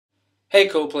Hey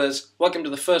Coldplayers, welcome to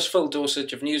the first full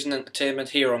dosage of news and entertainment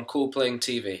here on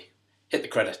ColdplayingTV. Hit the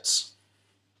credits.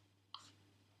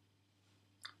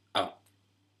 Oh.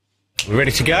 We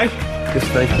ready to go? Yes,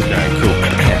 thank you. Cool.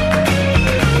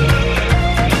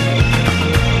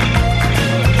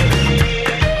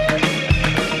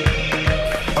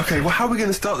 Okay, well, how are we going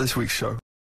to start this week's show?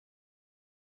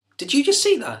 Did you just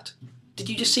see that? Did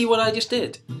you just see what I just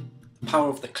did? The power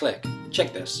of the click.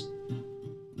 Check this.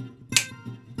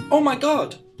 Oh my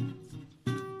god!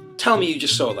 Tell me you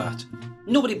just saw that.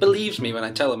 Nobody believes me when I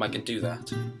tell them I can do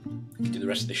that. I can do the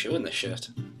rest of the show in this shirt.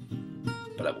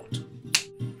 But I won't.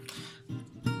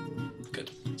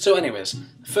 Good. So anyways,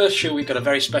 first show we've got a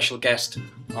very special guest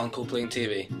on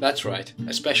ColdplayingTV. That's right,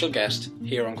 a special guest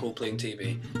here on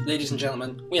ColdplayingTV. Ladies and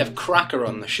gentlemen, we have Cracker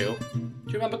on the show. Do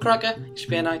you remember Cracker? He used to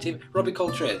be on ITV. Robbie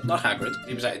Coltrane, not Hagrid.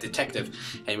 He was a detective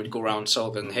and he would go around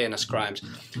solving heinous crimes.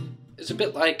 It's a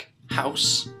bit like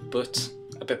House, but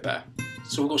a bit better.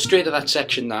 So we'll go straight to that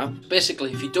section now.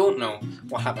 Basically, if you don't know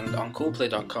what happened on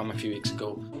Coldplay.com a few weeks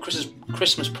ago, Chris's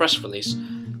Christmas press release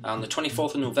on the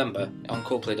 24th of November on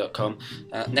Coldplay.com,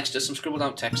 next to some scribbled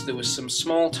out text there was some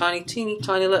small, teeny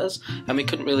tiny letters, and we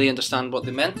couldn't really understand what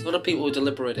they meant. A lot of people were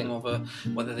deliberating over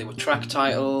whether they were track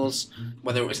titles,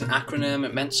 whether it was an acronym,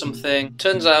 it meant something.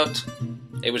 Turns out,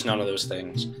 it was none of those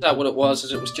things. What it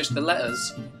was just the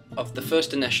letters of the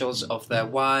first initials of their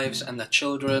wives and their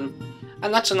children,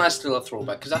 and that's a nice little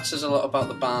throwback because that says a lot about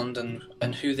the band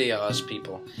and who they are as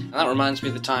people. And that reminds me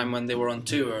of the time when they were on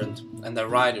tour and their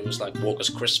rider was like Walker's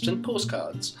Crisps and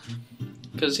postcards,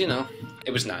 because you know,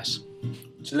 it was nice.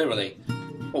 So literally,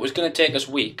 what was going to take us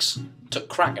weeks took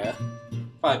Cracker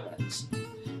 5 minutes.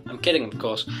 I'm kidding, of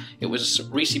course. It was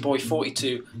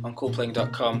ReeseBoy42 on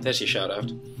Coldplaying.com. There's your shout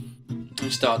out. He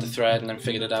started the thread and then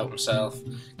figured it out himself,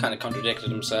 kind of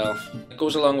contradicted himself. It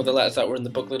goes along with the letters that were in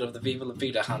the booklet of the Viva La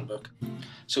Vida handbook.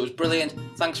 So it was brilliant.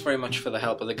 Thanks very much for the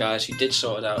help of the guys who did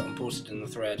sort it out and posted it in the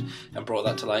thread and brought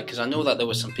that to light, because I know that there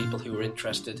were some people who were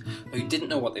interested or who didn't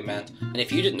know what they meant. And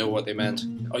if you didn't know what they meant,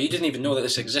 or you didn't even know that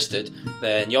this existed,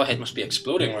 then your head must be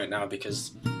exploding right now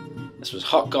because this was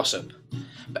hot gossip.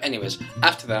 But anyways,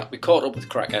 after that we caught up with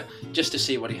Cracker just to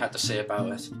see what he had to say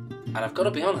about it. And I've got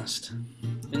to be honest,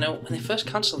 you know, when they first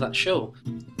cancelled that show,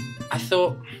 I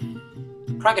thought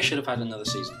Cracker should have had another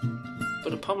season.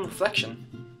 But upon reflection,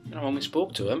 you know, when we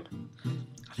spoke to him,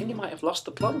 I think he might have lost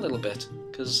the plot a little bit,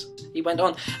 because he went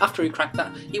on, after he cracked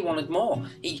that, he wanted more.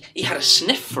 He had a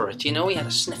sniff for it, you know, he had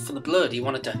a sniff for the blood. He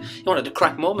wanted to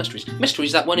crack more mysteries.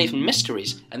 Mysteries that weren't even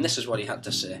mysteries. And this is what he had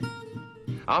to say.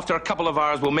 After a couple of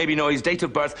hours, we'll maybe know his date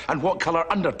of birth and what colour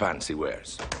underpants he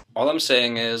wears. All I'm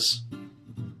saying is,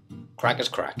 Cracker's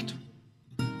cracked.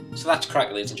 So that's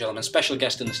Cracker, ladies and gentlemen. Special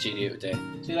guest in the studio today.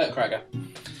 See you later, Cracker.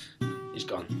 He's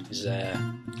gone. He's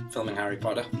filming Harry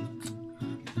Potter.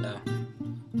 No.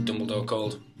 Dumbledore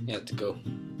called. He had to go.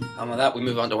 And with that, we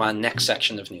move on to our next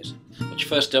section of news. Which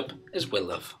first up is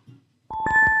WillLuv.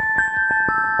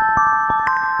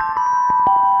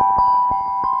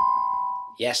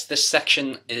 Yes, this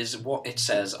section is what it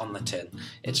says on the tin.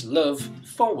 It's love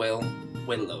for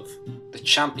WillLuv, the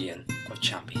champion of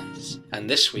champions. And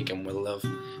this week in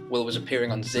WillLuv, Will was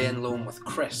appearing on Zane Loam with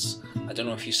Chris. I don't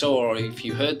know if you saw or if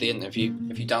you heard the interview,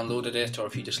 if you downloaded it or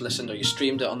if you just listened or you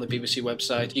streamed it on the BBC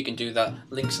website. You can do that.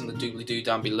 Links in the doobly-doo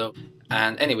down below.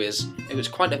 And anyways, it was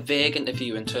quite a vague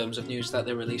interview in terms of news that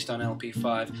they released on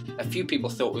LP5. A few people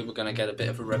thought we were going to get a bit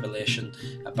of a revelation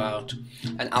about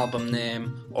an album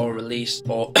name or release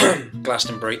or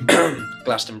Glastonbury,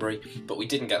 but we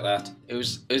didn't get that. It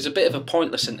was a bit of a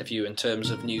pointless interview in terms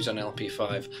of news on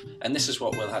LP5, and this is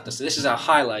what Will had to say. This is our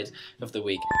highlight of the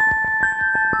week.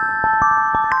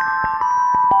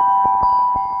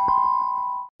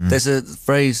 There's a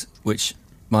phrase which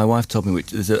my wife told me,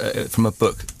 which is from a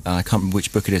book. I can't remember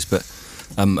which book it is, but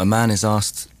a man is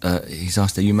asked, he's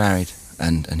asked, "Are you married?"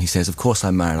 And he says, "Of course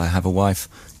I'm married. I have a wife,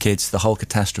 kids, the whole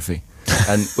catastrophe."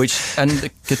 And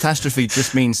the catastrophe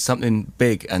just means something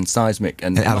big and seismic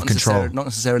and out of control, not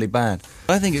necessarily bad.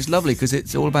 I think it's lovely because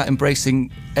it's all about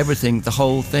embracing everything, the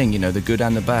whole thing, you know, the good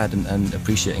and the bad, and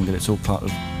appreciating that it's all part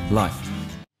of life.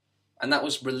 And that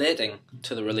was relating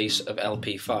to the release of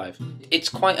LP5. It's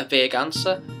quite a vague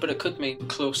answer, but it could mean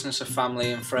closeness of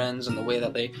family and friends, and the way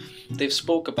that they've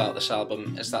spoke about this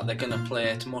album is that they're going to play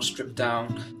it more stripped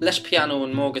down, less piano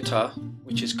and more guitar,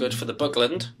 which is good for the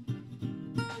Bucklannnd.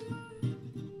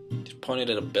 Just pointed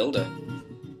at a builder.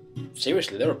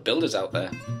 Seriously, there are builders out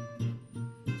there.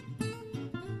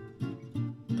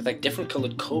 With like different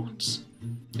coloured coats.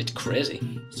 It's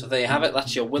crazy. So there you have it,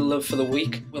 that's your WillLuv for the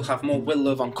week. We'll have more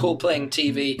WillLuv on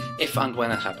ColdplayingTV if and when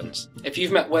it happens. If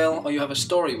you've met Will, or you have a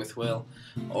story with Will,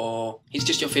 or he's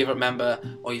just your favourite member,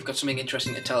 or you've got something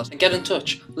interesting to tell us, then get in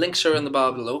touch. Links are in the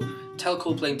bar below. Tell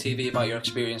ColdplayingTV about your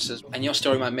experiences, and your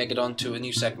story might make it onto a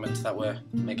new segment that we're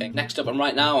making. Next up and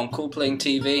right now on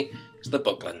ColdplayingTV is the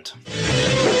Bucklannnd.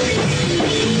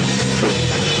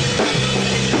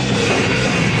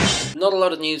 Not a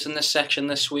lot of news in this section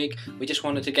this week. We just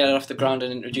wanted to get it off the ground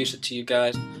and introduce it to you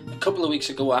guys. A couple of weeks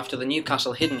ago, after the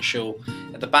Newcastle Hidden show,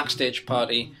 at the backstage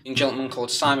party, a young gentleman called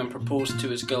Simon proposed to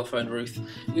his girlfriend Ruth.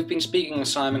 We've been speaking with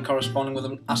Simon, corresponding with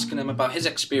him, asking him about his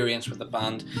experience with the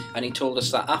band, and he told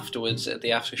us that afterwards, at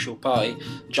the after show party,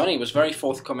 Johnny was very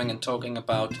forthcoming in talking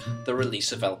about the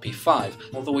release of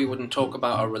LP5. Although we wouldn't talk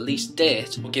about a release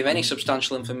date or give any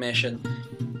substantial information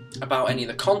about any of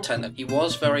the content, he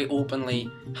was very openly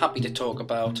happy to talk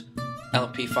about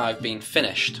LP5 being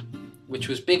finished, which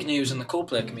was big news in the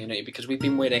Coldplay community because we've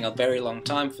been waiting a very long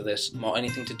time for this, or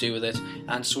anything to do with it,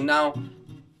 and so now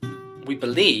we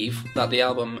believe that the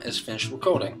album is finished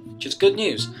recording, which is good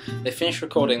news. They finished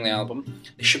recording the album,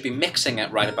 they should be mixing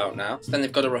it right about now, then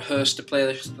they've got to rehearse to play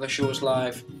the shows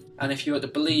live, and if you were to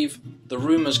believe the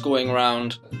rumours going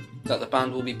around that the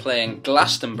band will be playing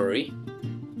Glastonbury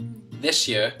this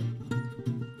year,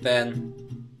 then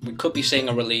we could be seeing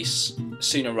a release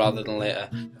sooner rather than later.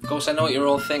 Of course, I know what you're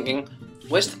all thinking,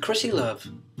 where's the ChrissyLove?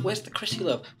 Where's the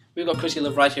ChrissyLove? We've got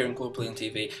ChrissyLove right here in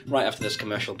ColdplayingTV, right after this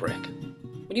commercial break.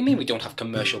 What do you mean we don't have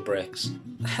commercial breaks?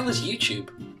 The hell is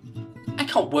YouTube? I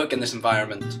can't work in this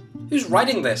environment. Who's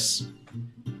writing this?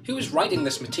 Who is writing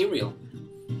this material?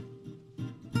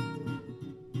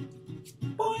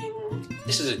 Boing.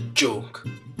 This is a joke.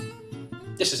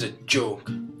 This is a joke.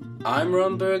 I'm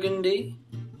Ron Burgundy.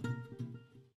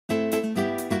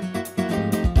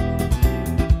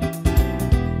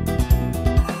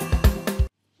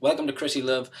 Welcome to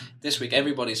ChrissyLove. This week,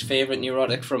 everybody's favourite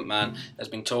neurotic frontman has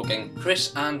been talking.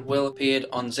 Chris and Will appeared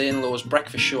on Zane Lowe's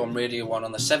breakfast show on Radio 1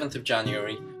 on the 7th of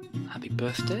January. Happy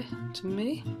birthday to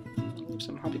me. Leave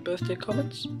some happy birthday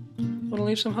comments. Want to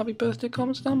leave some happy birthday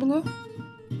comments down below?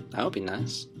 That would be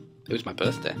nice. It was my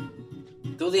birthday.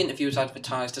 Though the interview was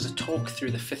advertised as a talk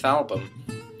through the 5th album,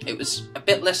 it was a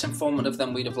bit less informative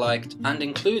than we'd have liked, and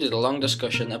included a long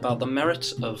discussion about the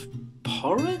merits of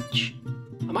porridge?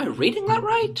 Am I reading that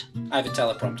right? I have a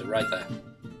teleprompter right there.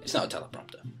 It's not a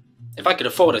teleprompter. If I could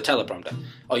afford a teleprompter.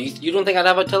 Oh, you don't think I'd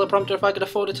have a teleprompter if I could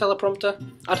afford a teleprompter?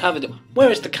 I'd have it. Where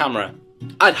is the camera?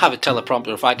 I'd have a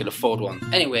teleprompter if I could afford one.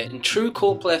 Anyway, in true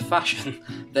Coldplay fashion,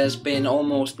 there's been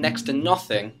almost next to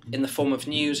nothing in the form of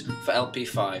news for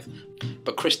LP5.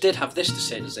 But Chris did have this to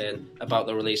say to Zane about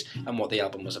the release and what the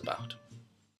album was about.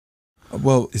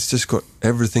 Well, it's just got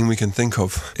everything we can think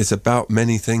of. It's about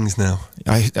many things now.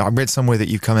 I read somewhere that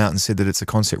you've come out and said that it's a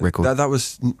concert record. That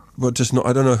was, well, just not,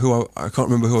 I don't know who, I can't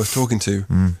remember who I was talking to,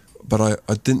 but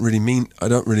I didn't really mean, I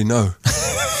don't really know.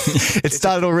 It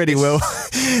started already, Will.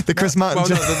 The Chris Martin. Well,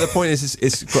 no, the point is,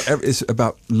 it's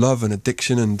about love and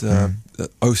addiction and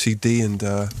OCD and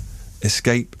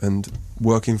escape and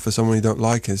working for someone you don't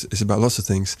like. It's about lots of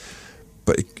things.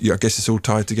 But I guess it's all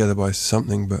tied together by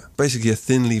something. But basically a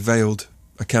thinly veiled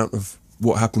account of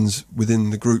what happens within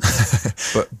the group,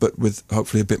 but with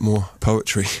hopefully a bit more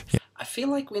poetry. Yeah. I feel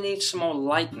like we need some more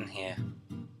light in here.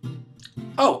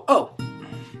 Oh.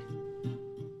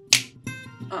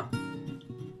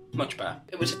 Much better.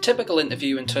 It was a typical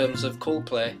interview in terms of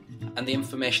Coldplay and the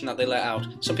information that they let out.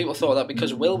 Some people thought that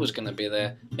because Will was going to be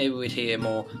there, maybe we'd hear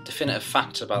more definitive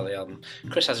facts about the album.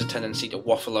 Chris has a tendency to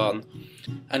waffle on,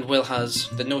 and Will has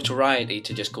the notoriety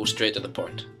to just go straight to the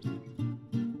point.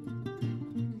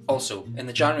 Also, in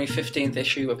the January 15th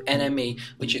issue of NME,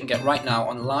 which you can get right now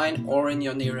online or in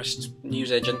your nearest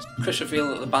newsagent, Chris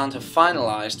revealed that the band have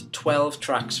finalised 12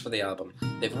 tracks for the album.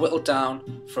 They've whittled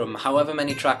down from however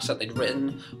many tracks that they'd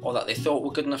written or that they thought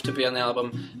were good enough to be on the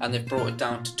album, and they've brought it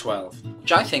down to 12,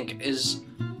 which I think is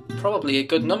probably a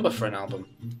good number for an album.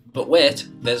 But wait,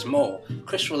 there's more.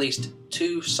 Chris released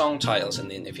 2 song titles in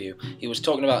the interview. He was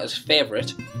talking about his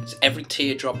favourite, it's Every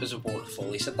Teardrop is a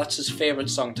Waterfall. He said that's his favourite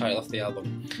song title of the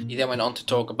album. He then went on to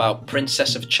talk about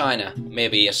Princess of China,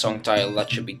 maybe a song title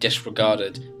that should be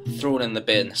disregarded, thrown in the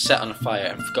bin, set on fire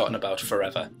and forgotten about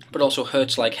forever. But also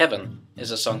Hurts Like Heaven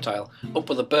is a song title. Up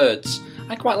With the Birds.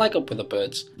 I quite like Up With the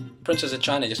Birds. Princess of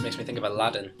China just makes me think of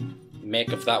Aladdin.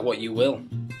 Make of that what you will.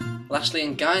 Lastly,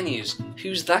 in guy news,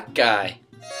 who's that guy?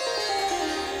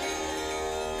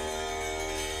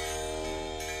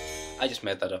 I just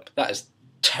made that up. That is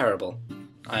terrible.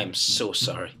 I am so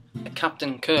sorry.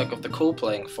 Captain Kirk of the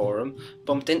Coldplaying forum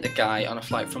bumped into Guy on a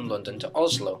flight from London to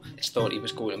Oslo. It's thought he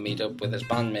was going to meet up with his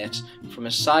bandmates from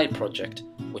his side project,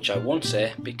 which I won't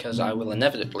say because I will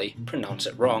inevitably pronounce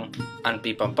it wrong and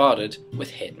be bombarded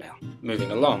with hate mail.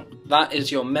 Moving along. That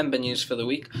is your member news for the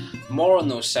week. More on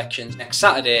those sections next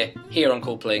Saturday here on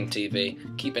Coldplaying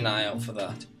TV. Keep an eye out for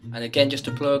that. And again, just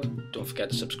a plug, don't forget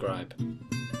to subscribe.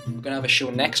 We're going to have a show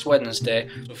next Wednesday,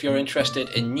 so if you're interested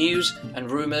in news and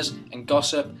rumours and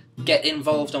gossip, get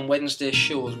involved on Wednesday's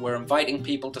shows. We're inviting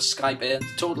people to Skype in,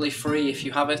 it's totally free if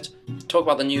you have it. Talk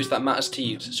about the news that matters to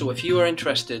you. So if you are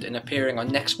interested in appearing on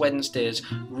next Wednesday's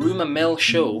Rumour Mill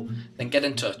show, then get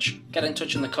in touch. Get in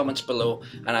touch in the comments below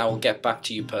and I will get back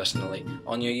to you personally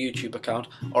on your YouTube account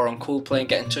or on Coldplay and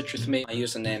get in touch with me. My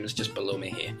username is just below me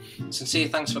here. Sincere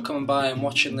thanks for coming by and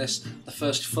watching this, the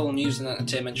first full news and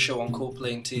entertainment show on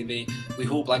Coldplaying TV. We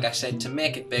hope, like I said, to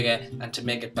make it bigger and to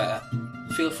make it better.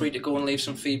 Feel free to go and leave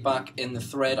some feedback in the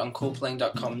thread on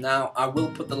coldplaying.com now. I will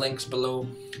put the links below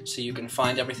so you can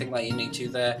find everything that you need to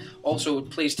there. Also,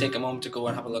 please take a moment to go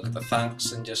and have a look at the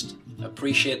thanks and just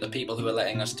appreciate the people who are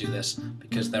letting us do this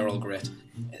because they're all great.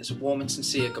 It's a warm and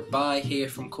sincere goodbye here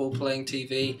from Coldplaying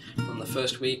TV from the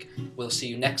first week. We'll see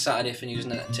you next Saturday for news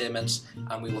and entertainments,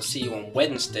 and we will see you on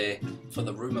Wednesday for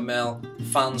the Rumour Mill,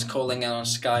 fans calling in on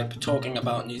Skype, talking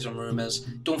about news and rumours.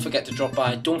 Don't forget to drop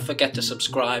by, don't forget to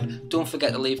subscribe, don't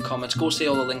forget to leave comments, go see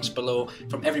all the links below.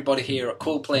 From everybody here at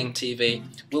Coldplaying TV,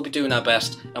 we'll be doing our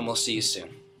best, and we'll see you soon.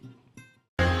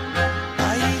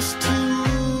 I used to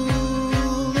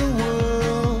rule the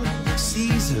world,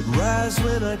 seas had rise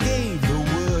when I gave the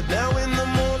word. Now in the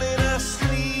morning I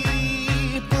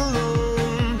sleep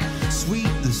alone,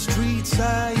 sweep the streets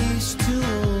I used to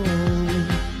own.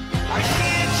 I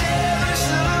hear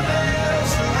Jerusalem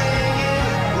bells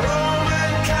ringing,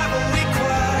 Roman cavalry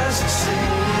choirs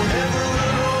singing, never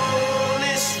an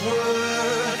honest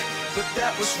word, but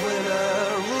that was when I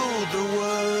ruled the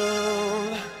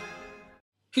world.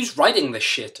 Who's writing this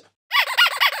shit?